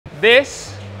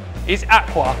This is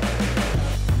Aquah.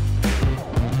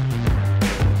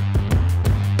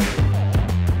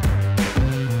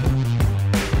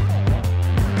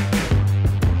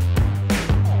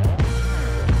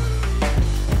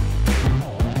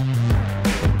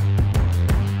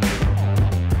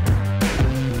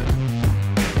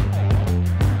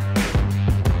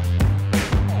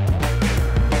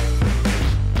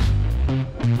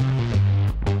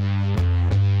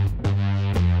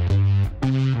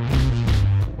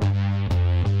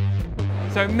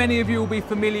 So many of you will be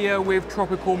familiar with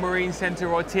Tropical Marine Centre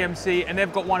or TMC, and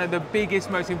they've got one of the biggest,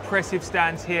 most impressive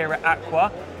stands here at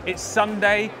Aquah. It's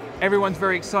Sunday, everyone's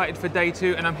very excited for day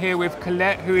 2, and I'm here with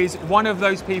Colette, who is one of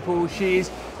those people. She's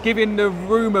giving the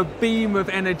room a beam of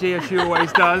energy, as she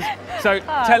always does. So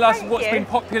tell us what's been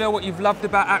popular, what you've loved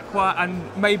about Aquah, and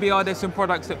maybe are there some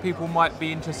products that people might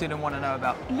be interested and want to know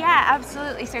about? Yeah,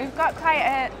 absolutely. So we've got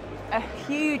quite a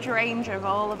huge range of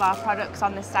all of our products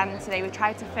on the stand today. We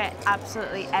tried to fit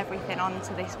absolutely everything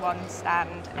onto this one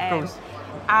stand. Of course.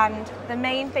 And the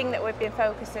main thing that we've been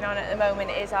focusing on at the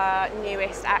moment is our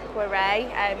newest Aqua Ray.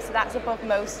 So that's above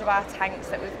most of our tanks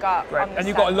that we've got on the stand. And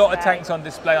you've got a lot of tanks on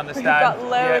display on the stand. We've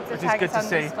got loads of tanks on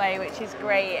see. display, which is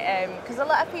great, because a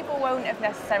lot of people won't have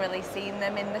necessarily seen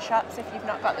them in the shops if you've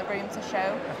not got the room to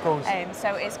show. Of course.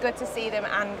 So it's good to see them,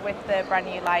 and with the brand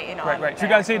new lighting on. Great. Should we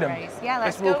go and see them? Yeah,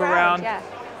 let's walk go around. Yeah.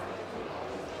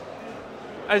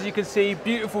 As you can see,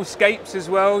 beautiful scapes as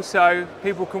well, so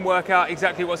people can work out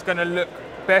exactly what's going to look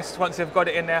best once they've got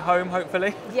it in their home,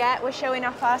 hopefully. Yeah, we're showing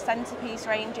off our centerpiece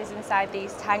ranges inside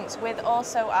these tanks, with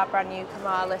also our brand new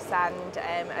Kamala sand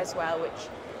as well, which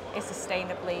is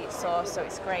sustainably sourced, so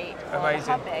it's great for the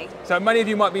hobby. So many of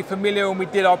you might be familiar when we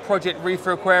did our Project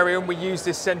Reefer Aquarium, we used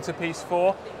this centerpiece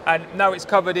for, and now it's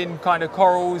covered in kind of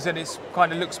corals and it's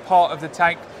kind of looks part of the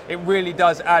tank. It really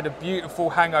does add a beautiful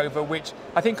hangover, which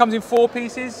I think comes in 4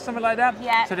 pieces, something like that.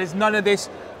 Yeah. So there's none of this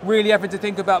really having to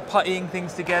think about puttying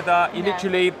things together. You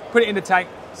literally put it in the tank,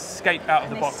 scape out of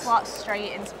the box. It slots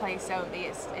straight into place, so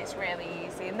it's really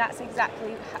easy, and that's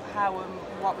exactly how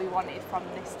what we wanted from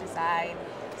this design,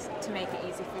 to make it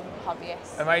easy for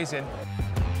hobbyists. Amazing.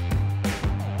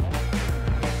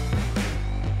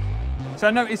 So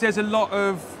I noticed there's a lot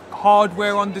of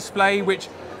hardware on display, which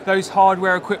those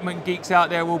hardware equipment geeks out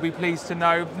there will be pleased to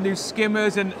know. New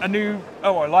skimmers and a new,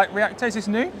 a light reactor, is this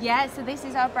new? Yeah, so this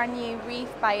is our brand new Reef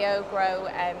Bio Grow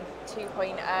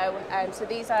 2.0. So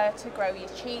these are to grow your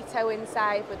Cheeto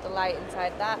inside with the light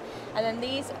inside that. And then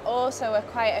these also are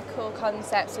quite a cool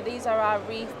concept. So these are our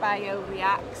Reef Bio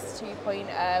Reacts 2.0.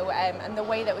 And the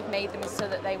way that we've made them is so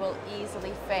that they will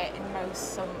easily fit in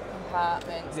most sump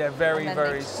compartments. Yeah,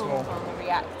 very small. On the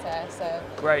reactor, so.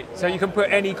 Great, so you can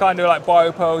put any kind of like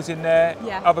biopearls in there,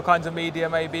 yeah. Other kinds of media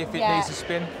maybe if it needs to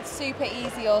spin. Super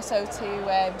easy also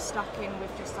to stock in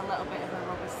with just a little bit of a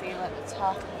rubber seal at the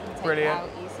top. Brilliant. Out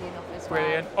easy enough as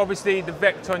Brilliant. well. Obviously the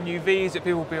Vecton UVs that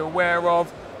people will be aware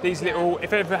of. These little,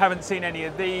 if you ever haven't seen any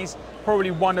of these,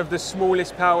 probably one of the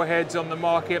smallest power heads on the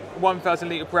market, 1,000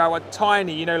 litre per hour,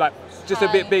 tiny, you know, like just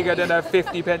a bit bigger than a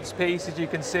 50 pence piece, as you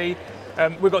can see.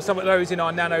 We've got some of those in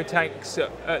our nano tanks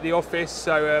at the office,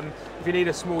 so if you need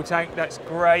a small tank, that's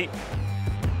great.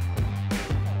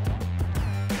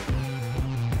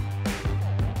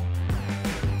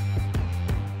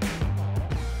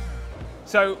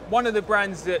 So one of the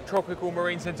brands that Tropical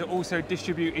Marine Centre also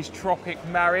distribute is Tropic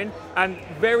Marin, and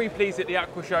very pleased at the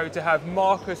Aqua Show to have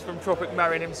Marcus from Tropic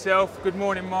Marin himself. Good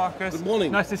morning, Marcus. Good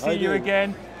morning. Nice to see you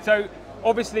again. So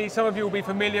obviously some of you will be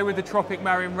familiar with the Tropic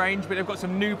Marin range, but they've got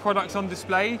some new products on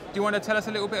display. Do you want to tell us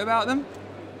a little bit about them?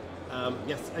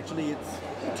 Yes, actually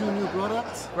it's 2 new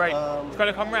products. Great. It's going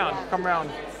to come round. Come round.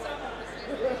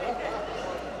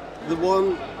 The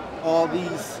one are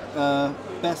these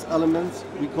best elements.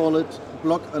 We call it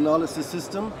block analysis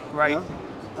system. Right.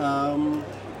 Yeah?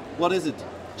 What is it?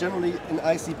 Generally in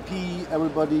ICP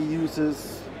everybody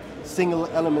uses single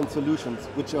element solutions,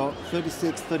 which are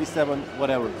 36, 37,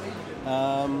 whatever.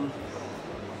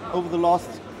 Over the last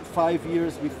 5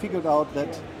 years we figured out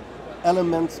that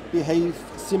elements behave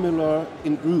similar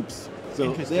in groups.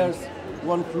 So there's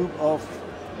one group of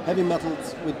heavy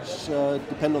metals which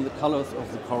depend on the colors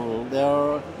of the coral. There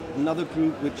are another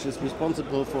group which is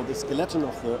responsible for the skeleton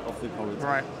of the corals,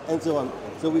 right, and so on.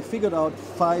 So we figured out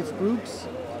 5 groups,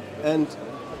 and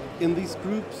in these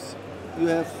groups you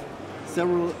have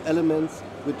several elements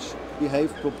which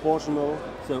behave proportional.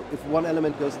 So if one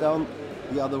element goes down,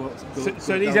 the other ones go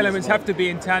So these elements have to be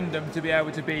in tandem to be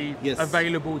able to be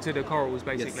available to the corals,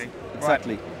 basically. Yes,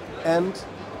 exactly. Right.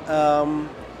 And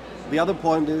the other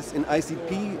point is in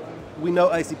ICP, we know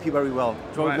ICP very well.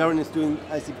 Tropic Marin is doing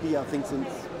ICP, I think, since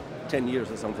 10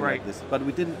 years or something like this. But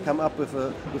we didn't come up with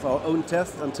our own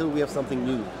test until we have something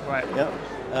new. Right.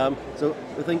 Yeah. So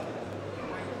I think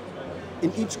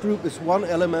in each group is one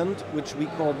element which we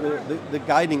call the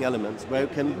guiding elements, where you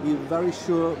can be very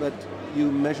sure that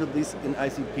you measure this in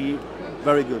ICP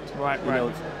very good. Right, you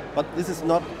know, but this is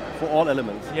not for all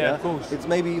elements. Yeah, of course. It's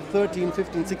maybe 13,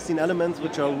 15, 16 elements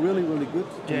which are really, really good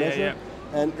to measure.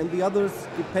 And the others,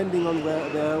 depending on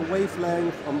their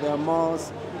wavelength, on their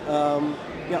mass,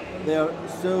 they are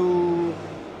so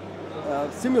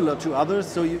similar to others,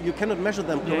 so you cannot measure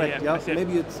them correct.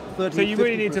 Maybe it's 30. So you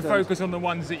really need to focus on the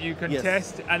ones that you can Yes.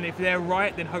 test, and if they're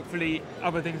right, then hopefully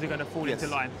other things are going to fall Yes.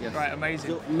 into line. Yes. Right,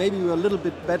 amazing. So maybe we're a little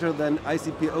bit better than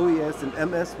ICP, OES, and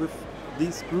MS with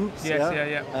these groups.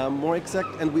 Yes, more exact,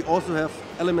 and we also have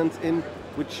elements in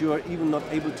which you are even not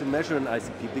able to measure in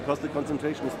ICP because the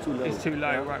concentration is too low. It's too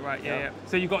low, right, yeah.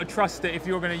 So you've got to trust that if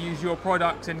you're going to use your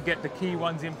product and get the key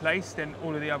ones in place, then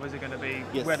all of the others are going to be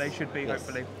where they should be,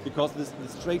 hopefully. Because the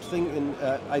straight thing in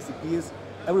ICP is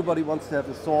everybody wants to have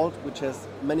a salt which has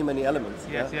many, many elements.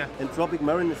 And Tropic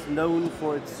Marin is known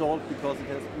for its salt because it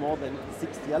has more than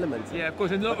 60 elements. Yeah, of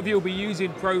course. And a lot of you will be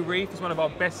using Pro Reef. It's one of our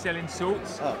best-selling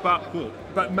salts.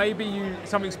 But maybe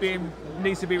something's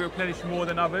needs to be replenished more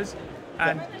than others.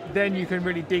 And then you can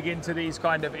really dig into these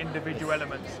kind of individual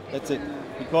elements. That's it.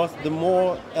 Because the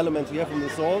more elements we have in the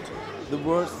salt, the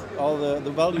worse are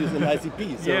the values in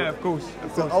ICP. So, yeah, of course.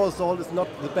 So our salt is not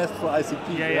the best for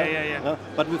ICP.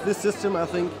 But with this system, I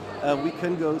think we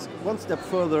can go one step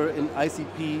further in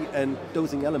ICP and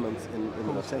dosing elements in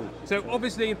the tank. So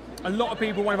obviously, a lot of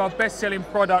people, one of our best-selling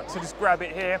products, I'll just grab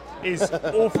it here, is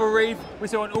Aqua Reef. We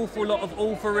sell an awful lot of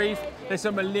Aqua Reef. There's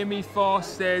some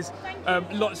Alimifos. There's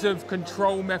lots of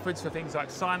control methods for things like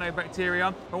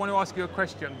cyanobacteria. I want to ask you a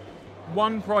question.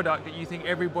 One product that you think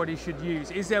everybody should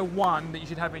use, is there one that you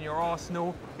should have in your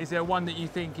arsenal? Is there one that you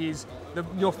think is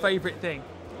your favorite thing?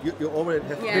 You already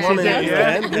have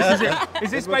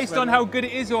Is this based on how good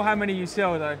it is or how many you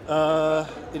sell though?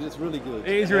 It is really good.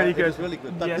 It is really good. It is really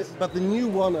good. But the new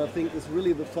one, I think, is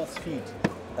really the phosphate.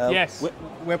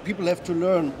 Where people have to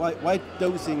learn why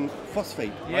dosing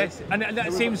phosphate. Yes, and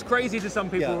that seems crazy to some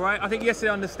people, right? I think yes, they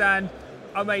understand.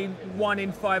 I mean, 1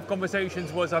 in 5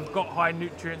 conversations was I've got high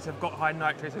nutrients, I've got high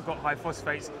nitrates, I've got high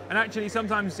phosphates. And actually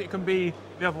sometimes it can be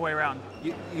the other way around.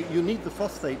 You need the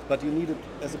phosphate, but you need it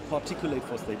as a particulate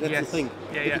phosphate. That's the thing.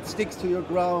 If it sticks to your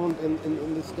ground,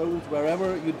 in the stones,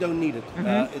 wherever, you don't need it.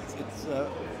 It's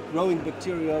growing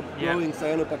bacteria, growing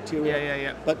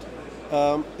cyanobacteria. But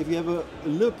if you have a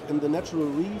look in the natural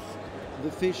reef, the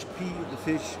fish pee, the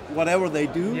fish, whatever they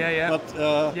do. But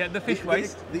the fish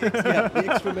waste. The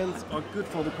excrements are good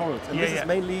for the corals, and this is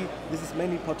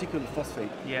mainly particulate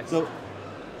phosphate. So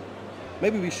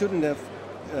maybe we shouldn't have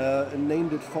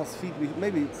named it phosphate.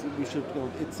 Maybe we should.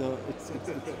 It's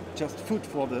just food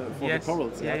for the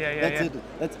corals. That's it.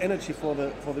 That's energy for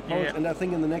the corals, and I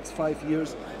think in the next 5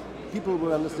 years, people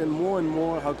will understand more and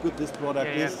more how good this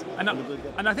product is.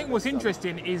 And I think what's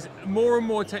interesting is more and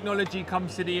more technology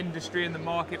comes to the industry and the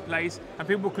marketplace, and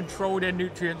people control their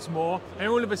nutrients more. And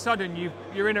all of a sudden,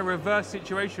 you're in a reverse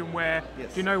situation where, do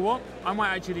you know what? I might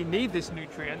actually need this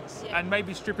nutrients, and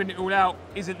maybe stripping it all out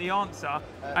isn't the answer.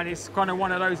 And it's kind of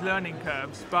one of those learning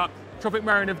curves. But Tropic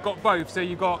Marin have got both. So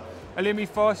you've got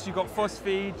Alimifos, you've got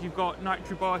phosphate, you've got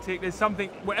nitrobartic. There's something,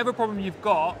 whatever problem you've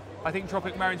got, I think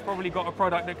Tropic Marin's probably got a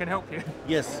product that can help you.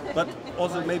 Yes, but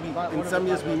also maybe in some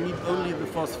years we need only the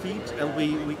phosphate and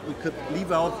we could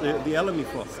leave out the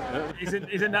Alimifos.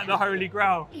 Isn't that the holy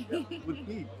grail? Would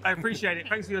be. I appreciate it.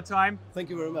 Thanks for your time.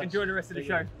 Thank you very much. Enjoy the rest of the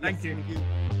show. Thank you. Thank you.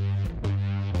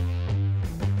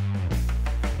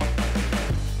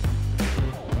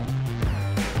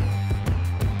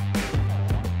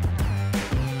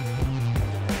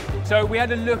 So we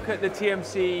had a look at the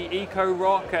TMC Eco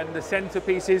Rock and the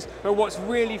centerpieces, but what's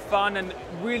really fun and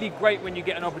really great when you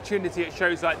get an opportunity at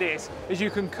shows like this is you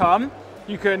can come,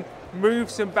 you can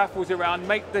move some baffles around,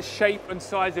 make the shape and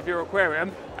size of your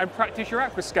aquarium and practice your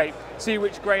aquascape. See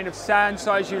which grain of sand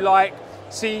size you like,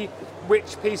 see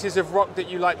which pieces of rock that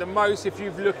you like the most. If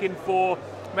you're looking for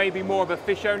maybe more of a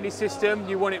fish-only system,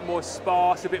 you want it more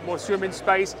sparse, a bit more swimming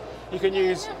space, you can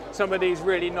use some of these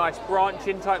really nice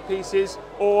branching type pieces,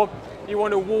 or you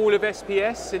want a wall of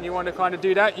SPS and you want to kind of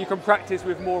do that, you can practice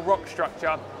with more rock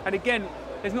structure. And again,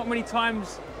 there's not many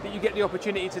times that you get the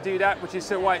opportunity to do that, which is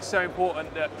why it's so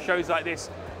important that shows like this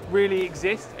really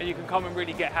exist and you can come and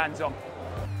really get hands-on.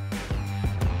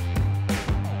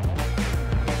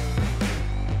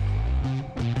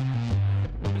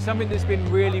 Something that's been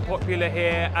really popular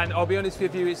here, and I'll be honest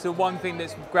with you, it's the one thing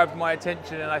that's grabbed my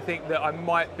attention, and I think that I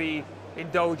might be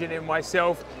indulging in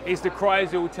myself is the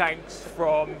Chrysal tanks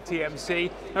from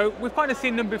TMC. Now, we've kind of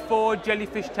seen them before,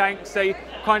 jellyfish tanks, they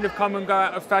kind of come and go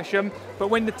out of fashion, but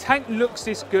when the tank looks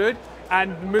this good,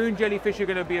 and moon jellyfish are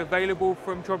going to be available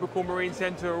from Tropical Marine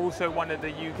Centre, also one of the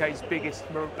UK's biggest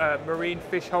marine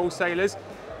fish wholesalers.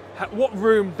 What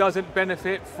room doesn't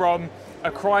benefit from a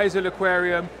Chrysal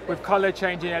aquarium with colour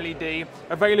changing LED,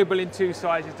 available in 2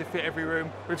 sizes to fit every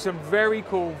room, with some very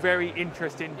cool, very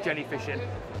interesting jellyfish in?